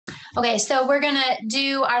Okay, so we're gonna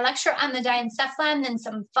do our lecture on the Diencephalon, then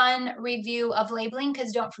some fun review of labeling,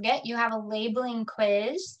 because don't forget, you have a labeling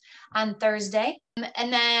quiz on Thursday.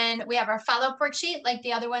 And then we have our follow-up worksheet, like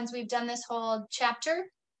the other ones we've done this whole chapter.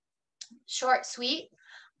 Short, sweet.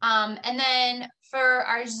 And then for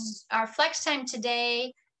our flex time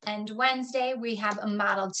today and Wednesday, we have a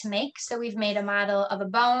model to make. So we've made a model of a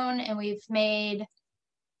bone, and we've made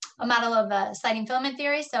a model of a sliding filament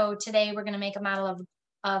theory. So today we're going to make a model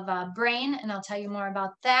of a brain, and I'll tell you more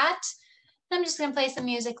about that. And I'm just going to play some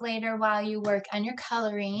music later while you work on your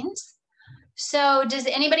colorings. So does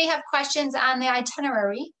anybody have questions on the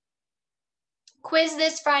itinerary? Quiz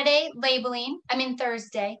this Friday,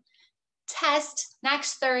 Thursday. Test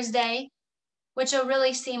next Thursday, which will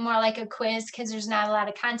really seem more like a quiz because there's not a lot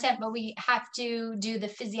of content, but we have to do the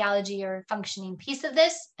physiology or functioning piece of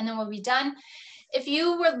this, and then we'll be done. If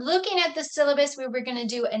you were looking at the syllabus, we were going to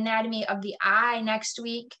do anatomy of the eye next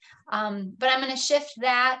week, but I'm going to shift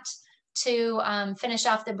that to finish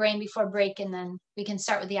off the brain before break, and then we can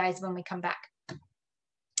start with the eyes when we come back.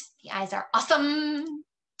 The eyes are awesome.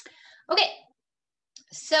 Okay,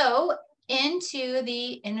 so into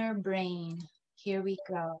the inner brain. Here we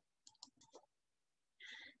go.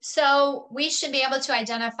 So we should be able to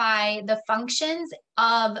identify the functions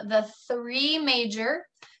of the three major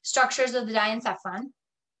structures of the diencephalon: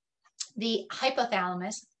 the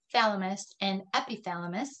hypothalamus, thalamus, and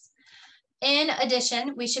epithalamus. In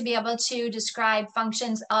addition, we should be able to describe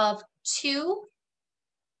functions of two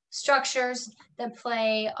structures that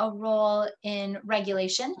play a role in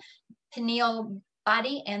regulation: pineal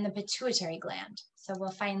body and the pituitary gland. So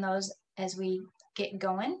we'll find those as we get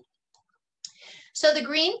going. So the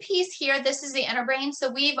green piece here, this is the inner brain.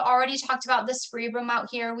 So we've already talked about the cerebrum out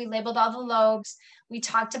here. We labeled all the lobes. We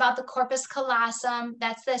talked about the corpus callosum.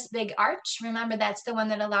 That's this big arch. Remember, that's the one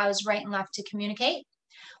that allows right and left to communicate.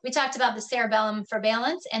 We talked about the cerebellum for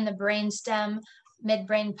balance and the brainstem,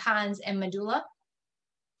 midbrain pons, and medulla.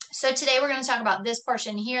 So today we're going to talk about this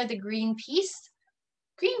portion here, the green piece.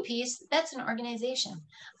 Green piece, that's an organization.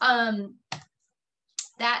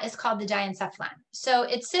 That is called the diencephalon. So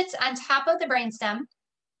it sits on top of the brainstem.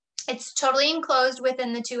 It's totally enclosed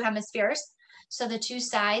within the two hemispheres, so the two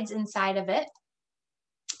sides inside of it.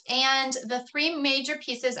 And the three major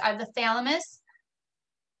pieces are the thalamus.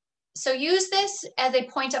 So use this as a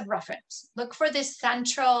point of reference. Look for this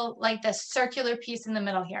central, like the circular piece in the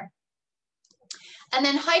middle here. And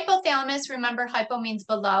then hypothalamus, remember hypo means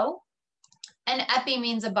below, and epi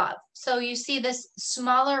means above. So you see this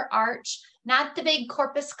smaller arch, not the big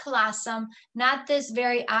corpus callosum, not this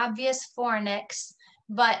very obvious fornix,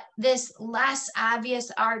 but this less obvious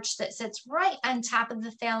arch that sits right on top of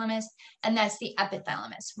the thalamus, and that's the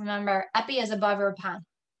epithalamus. Remember, epi is above or upon.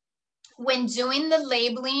 When doing the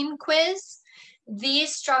labeling quiz,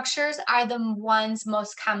 these structures are the ones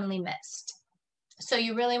most commonly missed. So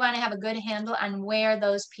you really want to have a good handle on where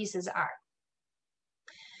those pieces are.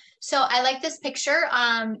 So I like this picture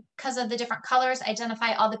because of the different colors.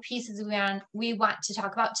 Identify all the pieces we want to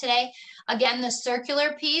talk about today. Again, the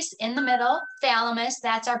circular piece in the middle, thalamus,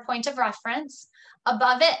 that's our point of reference.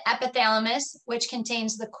 Above it, epithalamus, which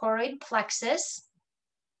contains the choroid plexus.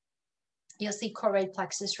 You'll see choroid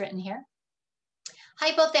plexus written here.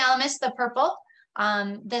 Hypothalamus, the purple.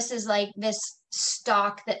 This is like this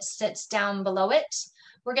stalk that sits down below it.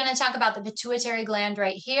 We're going to talk about the pituitary gland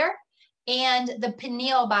right here, and the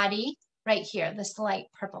pineal body right here, this light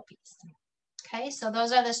purple piece. Okay, so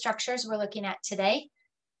those are the structures we're looking at today.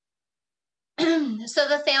 So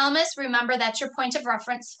the thalamus, remember, that's your point of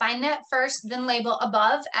reference. Find that first, then label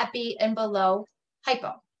above, epi, and below,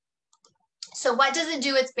 hypo. So what does it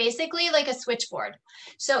do? It's basically like a switchboard.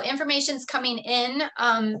 So information's coming in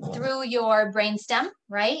through your brainstem,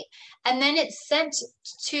 right? And then it's sent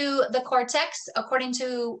to the cortex according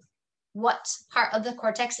to what part of the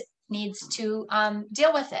cortex needs to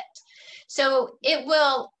deal with it. So it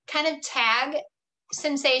will kind of tag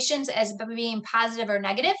sensations as being positive or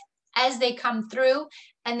negative as they come through,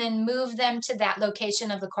 and then move them to that location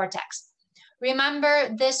of the cortex.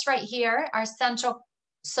 Remember this right here, our central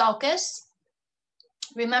sulcus.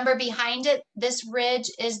 Remember, behind it, this ridge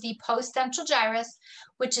is the postcentral gyrus,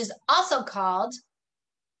 which is also called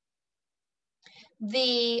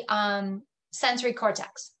the sensory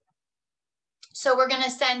cortex. So we're going to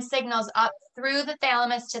send signals up through the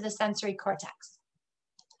thalamus to the sensory cortex.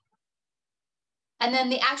 And then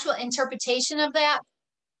the actual interpretation of that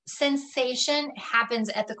sensation happens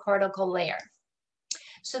at the cortical layer.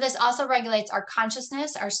 So this also regulates our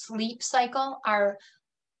consciousness, our sleep cycle, our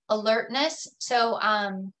alertness. So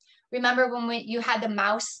remember when you had the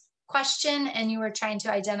mouse question and you were trying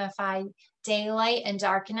to identify daylight and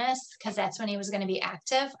darkness, because that's when he was going to be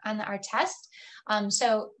active on our test.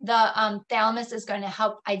 So the thalamus is going to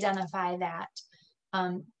help identify that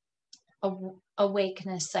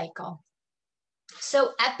awakeness cycle.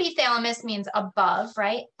 So epithalamus means above,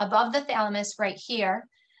 right? Above the thalamus right here.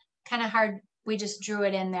 Kind of hard, we just drew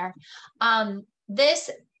it in there. This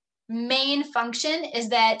main function is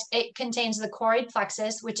that it contains the choroid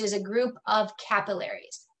plexus, which is a group of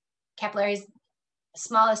capillaries. Capillaries,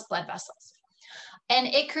 smallest blood vessels. And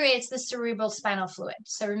it creates the cerebral spinal fluid.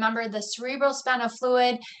 So remember, the cerebral spinal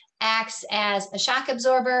fluid acts as a shock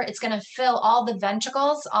absorber. It's going to fill all the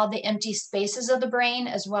ventricles, all the empty spaces of the brain,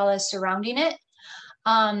 as well as surrounding it.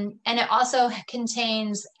 And it also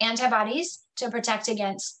contains antibodies to protect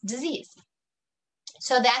against disease.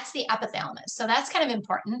 So that's the epithalamus. So that's kind of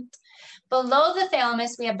important. Below the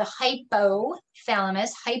thalamus, we have the hypothalamus,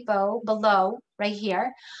 hypo, below, right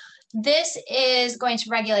here. This is going to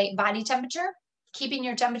regulate body temperature, keeping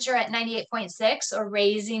your temperature at 98.6 or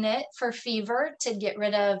raising it for fever to get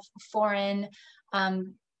rid of foreign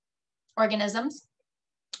organisms,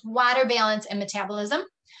 water balance, and metabolism.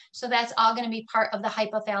 So that's all going to be part of the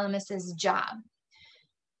hypothalamus's job.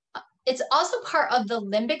 It's also part of the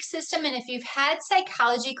limbic system. And if you've had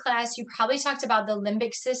psychology class, you probably talked about the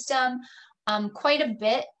limbic system quite a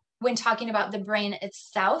bit when talking about the brain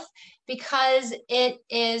itself, because it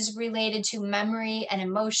is related to memory and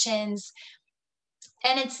emotions.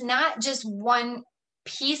 And it's not just one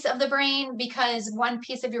piece of the brain, because one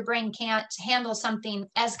piece of your brain can't handle something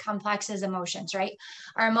as complex as emotions, right?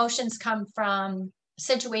 Our emotions come from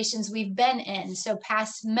situations we've been in, so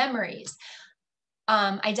past memories,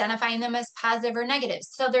 identifying them as positive or negative.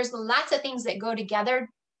 So there's lots of things that go together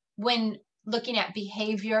when looking at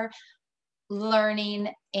behavior, learning,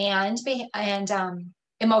 and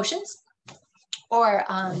emotions or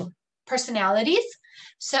personalities.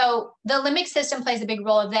 So the limbic system plays a big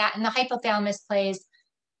role of that, and the hypothalamus plays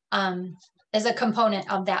as a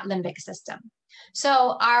component of that limbic system.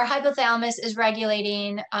 So our hypothalamus is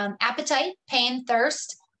regulating appetite, pain,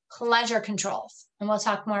 thirst, pleasure controls. And we'll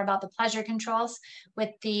talk more about the pleasure controls with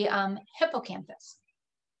the hippocampus.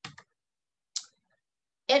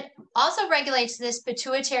 It also regulates this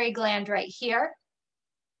pituitary gland right here,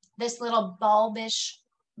 this little bulbish,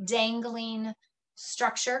 dangling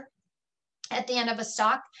structure at the end of a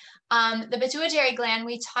stalk. The pituitary gland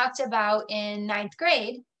we talked about in 9th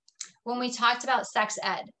grade when we talked about sex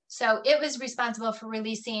ed. So it was responsible for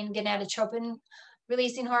releasing gonadotropin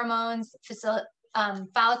releasing hormones,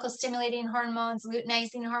 follicle stimulating hormones,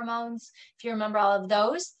 luteinizing hormones, if you remember all of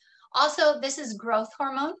those. Also, this is growth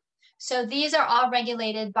hormone. So these are all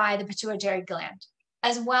regulated by the pituitary gland,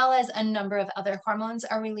 as well as a number of other hormones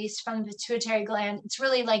are released from the pituitary gland. It's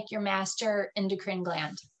really like your master endocrine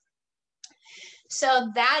gland. So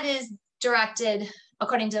that is directed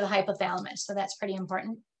according to the hypothalamus. So that's pretty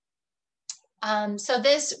important. So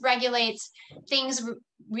this regulates things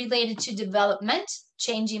related to development,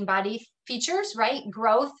 changing body features, right?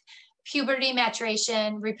 Growth, puberty,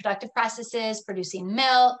 maturation, reproductive processes, producing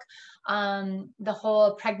milk, the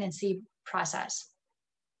whole pregnancy process.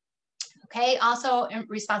 Okay, also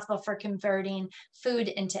responsible for converting food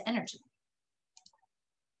into energy.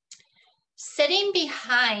 Sitting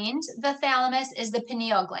behind the thalamus is the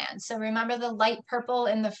pineal gland. So remember the light purple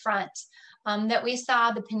in the front that we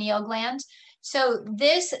saw, the pineal gland. So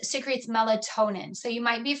this secretes melatonin. So you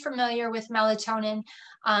might be familiar with melatonin.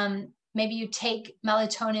 Maybe you take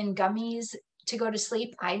melatonin gummies to go to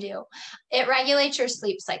sleep. I do. It regulates your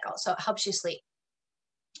sleep cycle, so it helps you sleep.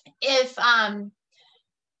 If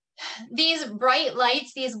these bright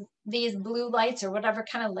lights, these blue lights or whatever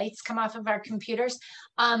kind of lights come off of our computers,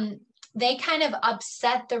 they kind of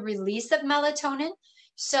upset the release of melatonin.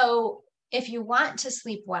 So if you want to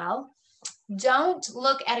sleep well, don't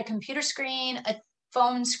look at a computer screen, a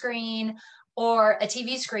phone screen, or a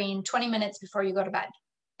TV screen 20 minutes before you go to bed.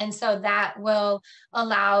 And so that will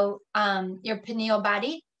allow your pineal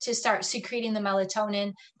body to start secreting the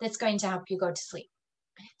melatonin that's going to help you go to sleep.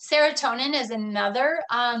 Serotonin is another,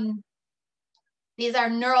 these are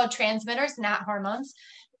neurotransmitters, not hormones.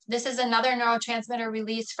 This is another neurotransmitter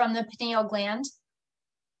released from the pineal gland.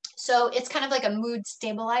 So it's kind of like a mood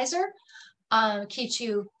stabilizer, keeps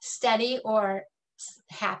you steady or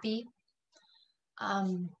happy.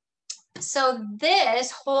 So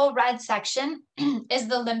this whole red section is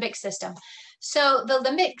the limbic system. So the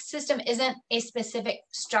limbic system isn't a specific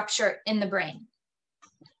structure in the brain.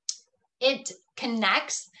 It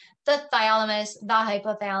connects the thalamus, the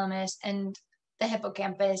hypothalamus, and the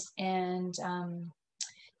hippocampus, and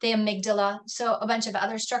the amygdala. So a bunch of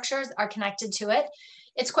other structures are connected to it.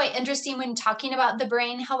 It's quite interesting when talking about the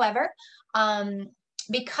brain, however.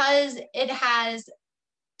 because it has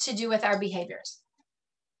to do with our behaviors.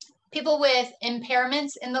 People with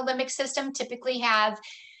impairments in the limbic system typically have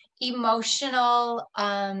emotional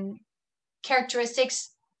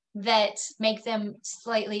characteristics that make them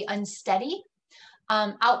slightly unsteady,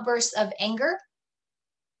 outbursts of anger,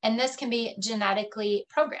 and this can be genetically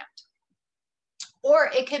programmed. Or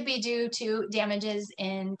it could be due to damages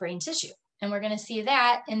in brain tissue. And we're going to see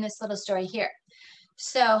that in this little story here.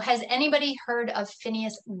 So has anybody heard of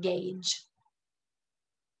Phineas Gage?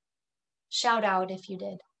 Shout out if you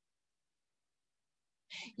did.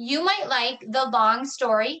 You might like the long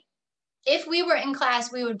story. If we were in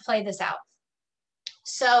class, we would play this out.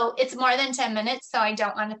 So it's more than 10 minutes, so I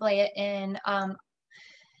don't want to play it in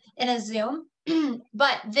a Zoom.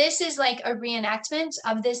 But this is like a reenactment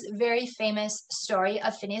of this very famous story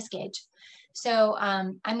of Phineas Gage. So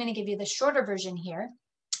I'm going to give you the shorter version here,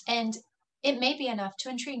 and it may be enough to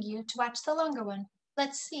intrigue you to watch the longer one.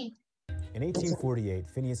 Let's see. In 1848,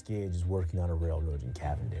 Phineas Gage is working on a railroad in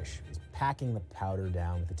Cavendish. He's packing the powder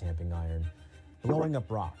down with the tamping iron, blowing up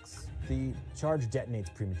rocks. The charge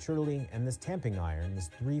detonates prematurely, and this tamping iron, this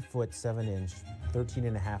 3-foot 7-inch,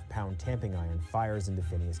 13.5-pound tamping iron, fires into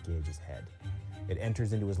Phineas Gage's head. It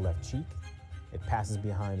enters into his left cheek, it passes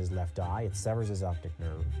behind his left eye, it severs his optic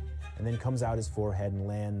nerve, and then comes out his forehead and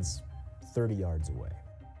lands 30 yards away.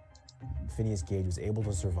 Phineas Gage was able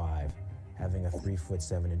to survive, having a 3-foot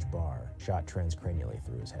 7-inch bar shot transcranially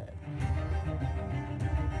through his head.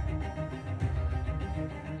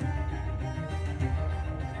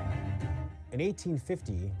 In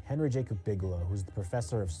 1850, Henry Jacob Bigelow, who's the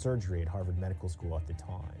professor of surgery at Harvard Medical School at the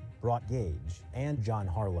time, brought Gage and John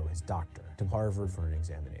Harlow, his doctor, to Harvard for an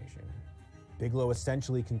examination. Bigelow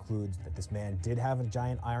essentially concludes that this man did have a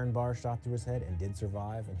giant iron bar shot through his head and did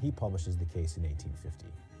survive, and he publishes the case in 1850.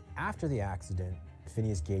 After the accident,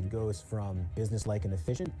 Phineas Gage goes from businesslike and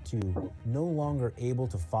efficient to no longer able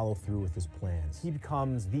to follow through with his plans. He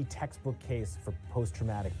becomes the textbook case for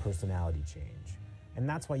post-traumatic personality change. And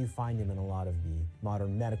that's why you find him in a lot of the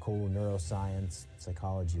modern medical, neuroscience,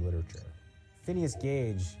 psychology literature. Phineas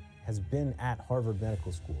Gage has been at Harvard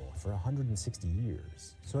Medical School for 160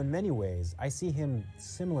 years. So in many ways, I see him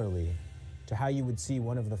similarly to how you would see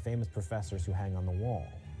one of the famous professors who hang on the wall.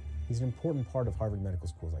 He's an important part of Harvard Medical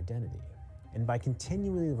School's identity. And by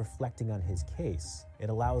continually reflecting on his case, it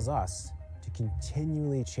allows us to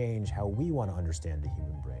continually change how we want to understand the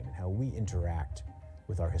human brain and how we interact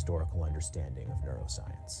with our historical understanding of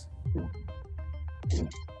neuroscience.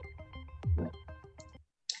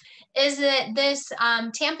 Is that this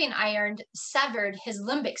tamping iron severed his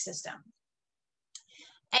limbic system.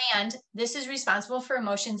 And this is responsible for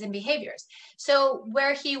emotions and behaviors. So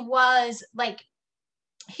where he was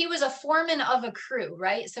a foreman of a crew,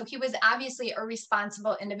 right? So he was obviously a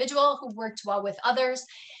responsible individual who worked well with others,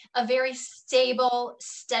 a very stable,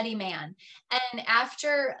 steady man. And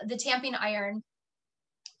after the tamping iron,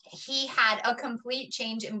 he had a complete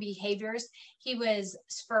change in behaviors. He was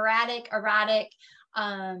sporadic, erratic,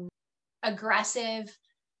 aggressive,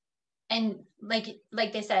 and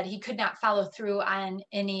like they said, he could not follow through on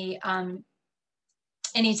any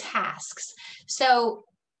tasks. So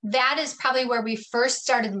that is probably where we first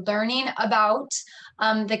started learning about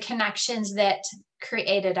the connections that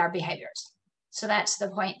created our behaviors. So that's the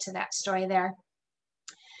point to that story there.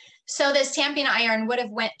 So this tamping iron would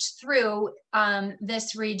have went through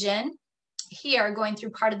this region here, going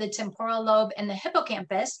through part of the temporal lobe and the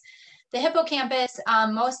hippocampus. The hippocampus,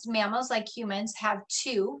 most mammals like humans have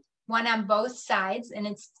two, one on both sides, and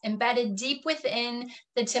it's embedded deep within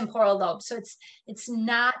the temporal lobe. So it's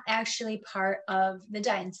not actually part of the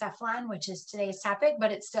diencephalon, which is today's topic,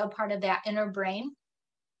 but it's still part of that inner brain.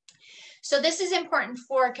 So this is important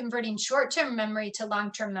for converting short-term memory to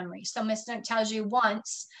long-term memory. So Ms. Nook tells you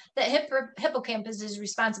once that hippocampus is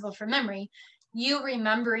responsible for memory. You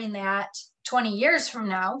remembering that 20 years from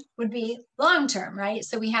now would be long-term, right?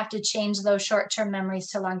 So we have to change those short-term memories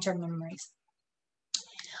to long-term memories.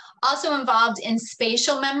 Also involved in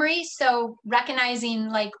spatial memory, so recognizing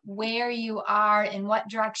like where you are, in what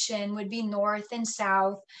direction would be north and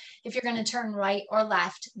south, if you're going to turn right or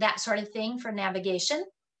left, that sort of thing for navigation.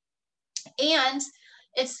 And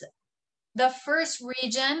it's the first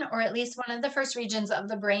region, or at least one of the first regions of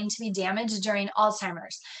the brain to be damaged during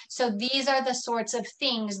Alzheimer's. So these are the sorts of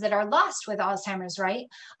things that are lost with Alzheimer's, right?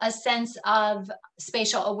 A sense of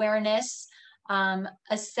spatial awareness, a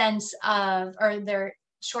sense of, or their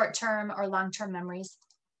short-term or long-term memories.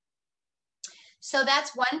 So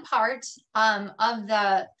that's one part of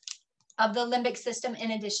the limbic system,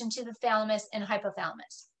 in addition to the thalamus and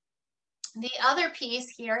hypothalamus. The other piece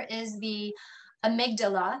here is the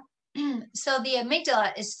amygdala. So the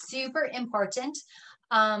amygdala is super important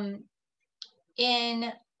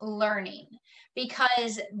in learning,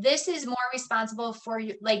 because this is more responsible for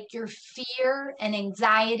your fear and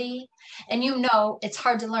anxiety. And you know, it's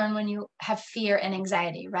hard to learn when you have fear and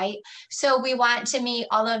anxiety, right? So we want to meet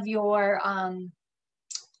all of your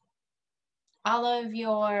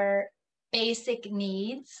basic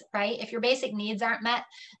needs, right? If your basic needs aren't met,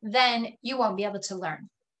 then you won't be able to learn.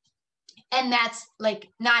 And that's like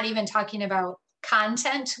not even talking about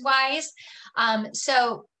content wise.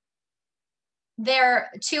 So they're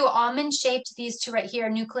two almond shaped, these two right here,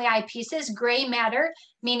 nuclei pieces, gray matter,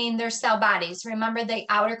 meaning they're cell bodies. Remember, the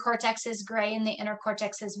outer cortex is gray and the inner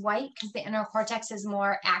cortex is white, because the inner cortex is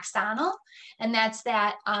more axonal, and that's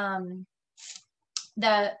that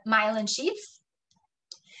the myelin sheath.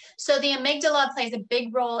 So the amygdala plays a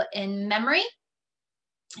big role in memory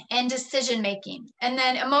and decision making, and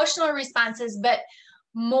then emotional responses, but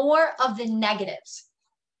more of the negatives.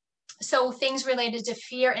 So things related to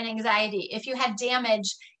fear and anxiety. If you had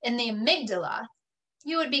damage in the amygdala,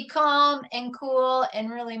 you would be calm and cool and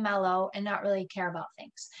really mellow and not really care about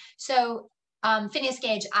things. So Phineas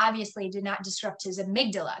Gage obviously did not disrupt his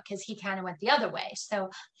amygdala, because he kind of went the other way. So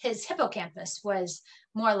his hippocampus was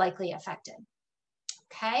more likely affected.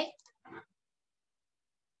 Okay.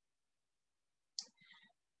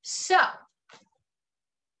 So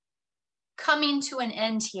coming to an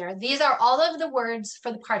end here, these are all of the words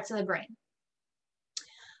for the parts of the brain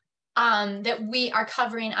that we are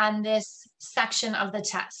covering on this section of the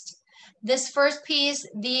test. This first piece,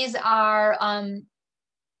 these are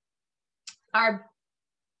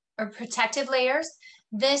protective layers.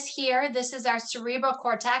 This here, this is our cerebral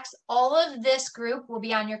cortex. All of this group will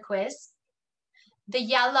be on your quiz. The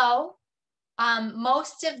yellow,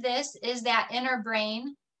 most of this is that inner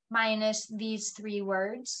brain minus these three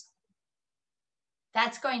words.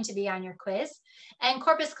 That's going to be on your quiz. And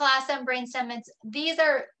corpus callosum, brainstem, these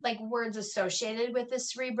are like words associated with the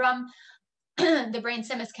cerebrum. The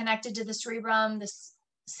brainstem is connected to the cerebrum. The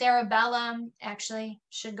cerebellum actually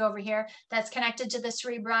should go over here. That's connected to the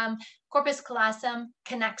cerebrum. Corpus callosum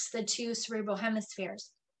connects the two cerebral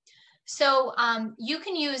hemispheres. So you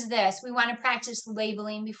can use this. We want to practice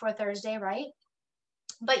labeling before Thursday, right?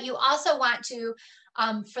 But you also want to,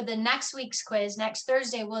 for the next week's quiz, next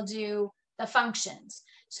Thursday, we'll do the functions.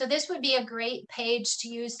 So this would be a great page to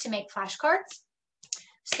use to make flashcards.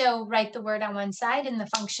 So write the word on one side and the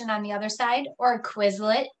function on the other side, or a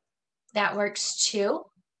Quizlet. That works too.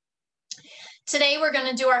 Today we're going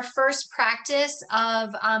to do our first practice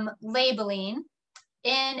of labeling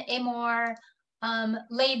in a more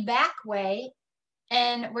laid back way.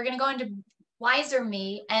 And we're going to go into Wiser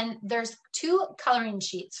Me, and there's 2 coloring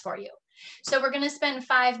sheets for you. So we're going to spend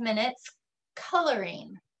 5 minutes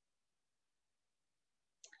coloring.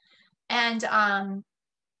 And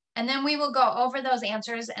then we will go over those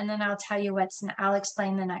answers, and then I'll tell you I'll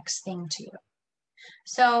explain the next thing to you.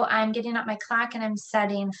 So I'm getting up my clock and I'm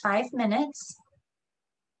setting 5 minutes.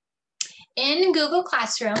 In Google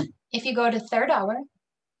Classroom, if you go to 3rd hour,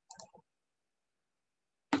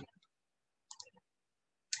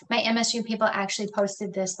 my MSU people actually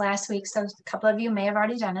posted this last week, so a couple of you may have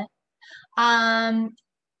already done it.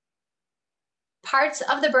 Parts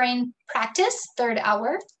of the brain practice, 3rd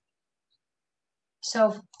hour. So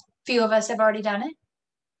a few of us have already done it.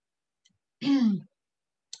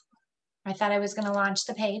 I thought I was going to launch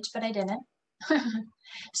the page, but I didn't.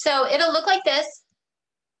 So it'll look like this.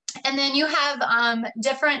 And then you have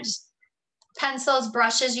different pencils,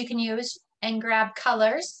 brushes you can use, and grab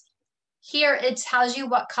colors. Here it tells you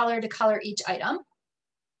what color to color each item.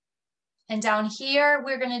 And down here,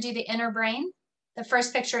 we're going to do the inner brain. The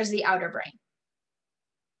first picture is the outer brain.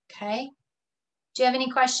 Okay. Do you have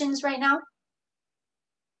any questions right now?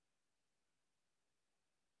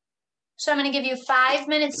 So I'm going to give you 5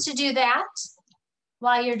 minutes to do that.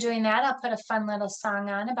 While you're doing that, I'll put a fun little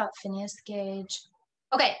song on about Phineas Gage.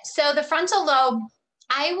 Okay, so the frontal lobe,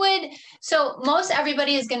 so most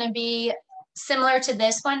everybody is going to be similar to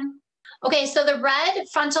this one. Okay, so the red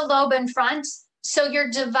frontal lobe in front, so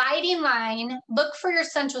your dividing line, look for your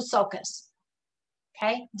central sulcus.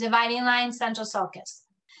 Okay, dividing line, central sulcus.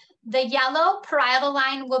 The yellow parietal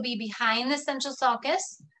line will be behind the central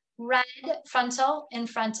sulcus. Red frontal in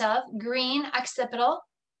front of, green occipital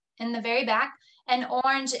in the very back, and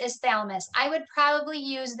orange is thalamus. I would probably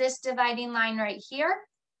use this dividing line right here.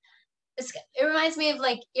 It reminds me of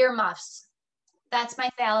like earmuffs. That's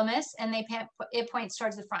my thalamus, and it points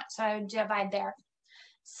towards the front, so I would divide there.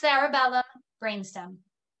 Cerebellum, brainstem.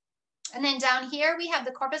 And then down here we have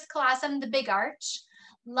the corpus callosum, the big arch.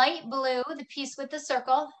 Light blue, the piece with the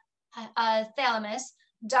circle, thalamus.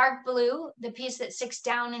 dark blue, the piece that sticks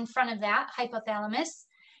down in front of that, hypothalamus,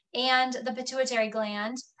 and the pituitary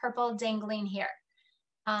gland, purple dangling here.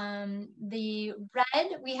 The red,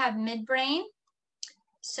 we have midbrain.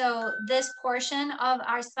 So this portion of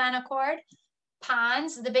our spinal cord,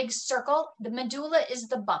 pons, the big circle, the medulla is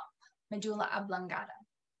the bump, medulla oblongata.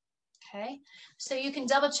 Okay, so you can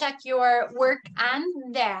double check your work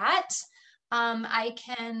on that. I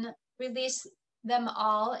can release them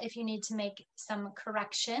all if you need to make some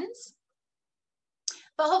corrections.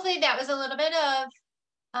 But hopefully that was a little bit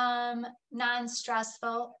of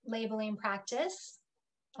non-stressful labeling practice,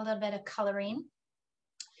 a little bit of coloring.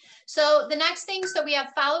 So the next thing, so we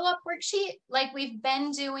have follow-up worksheet like we've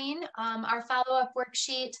been doing. Our follow-up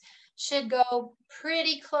worksheet should go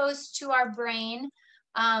pretty close to our brain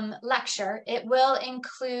lecture. It will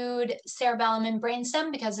include cerebellum and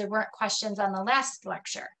brainstem because there weren't questions on the last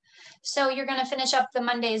lecture. So you're going to finish up the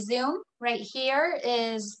Monday Zoom. Right here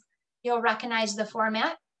is, you'll recognize the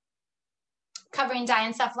format, covering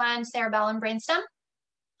diencephalon, cerebellum, brainstem.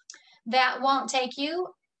 That won't take you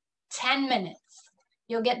 10 minutes.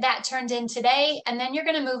 You'll get that turned in today, and then you're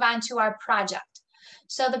going to move on to our project.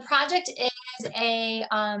 So the project is a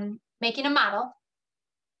making a model,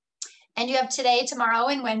 and you have today, tomorrow,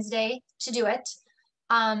 and Wednesday to do it.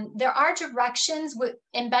 There are directions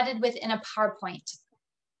embedded within a PowerPoint.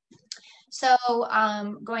 So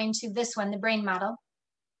going to this one, the brain model.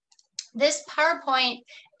 This PowerPoint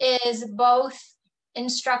is both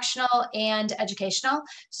instructional and educational.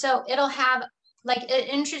 So it'll have, like, it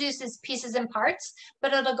introduces pieces and parts,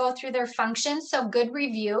 but it'll go through their functions. So good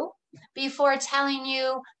review before telling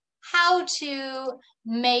you how to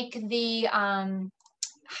make the,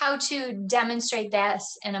 how to demonstrate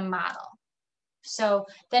this in a model. So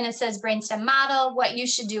then it says brainstem model, what you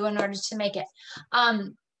should do in order to make it.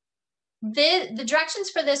 The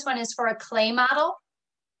directions for this one is for a clay model.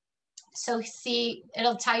 So see,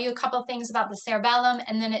 it'll tell you a couple things about the cerebellum,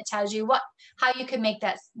 and then it tells you how you can make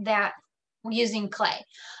that using clay.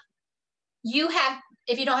 You have,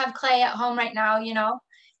 if you don't have clay at home right now, you know,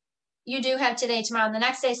 you do have today, tomorrow, and the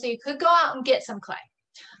next day, so you could go out and get some clay.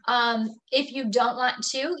 If you don't want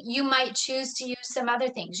to, you might choose to use some other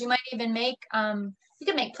things. You might even make, you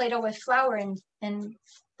can make Play-Doh with flour and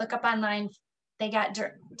look up online. They got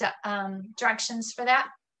directions for that.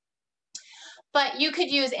 But you could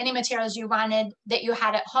use any materials you wanted that you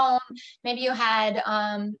had at home. Maybe you had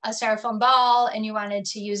a styrofoam ball and you wanted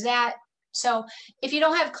to use that. So if you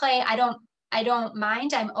don't have clay, I don't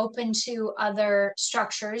mind. I'm open to other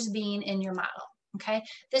structures being in your model. Okay,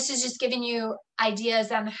 this is just giving you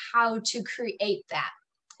ideas on how to create that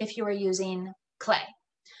if you are using clay.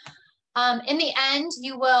 In the end,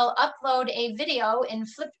 you will upload a video in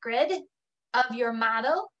Flipgrid of your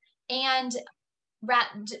model, and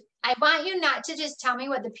I want you not to just tell me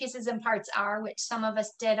what the pieces and parts are, which some of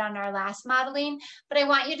us did on our last modeling, but I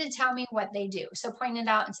want you to tell me what they do. So point it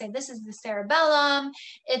out and say, this is the cerebellum.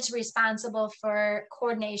 It's responsible for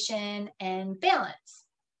coordination and balance,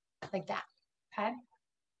 like that, okay?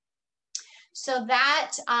 So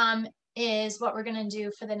that is what we're gonna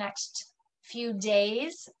do for the next few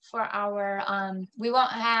days for our, we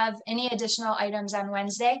won't have any additional items on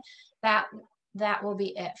Wednesday. That will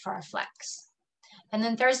be it for our flex. And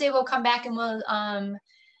then Thursday we'll come back and we'll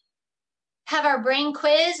have our brain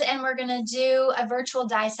quiz, and we're gonna do a virtual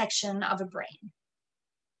dissection of a brain.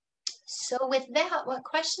 So with that, what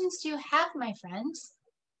questions do you have, my friends?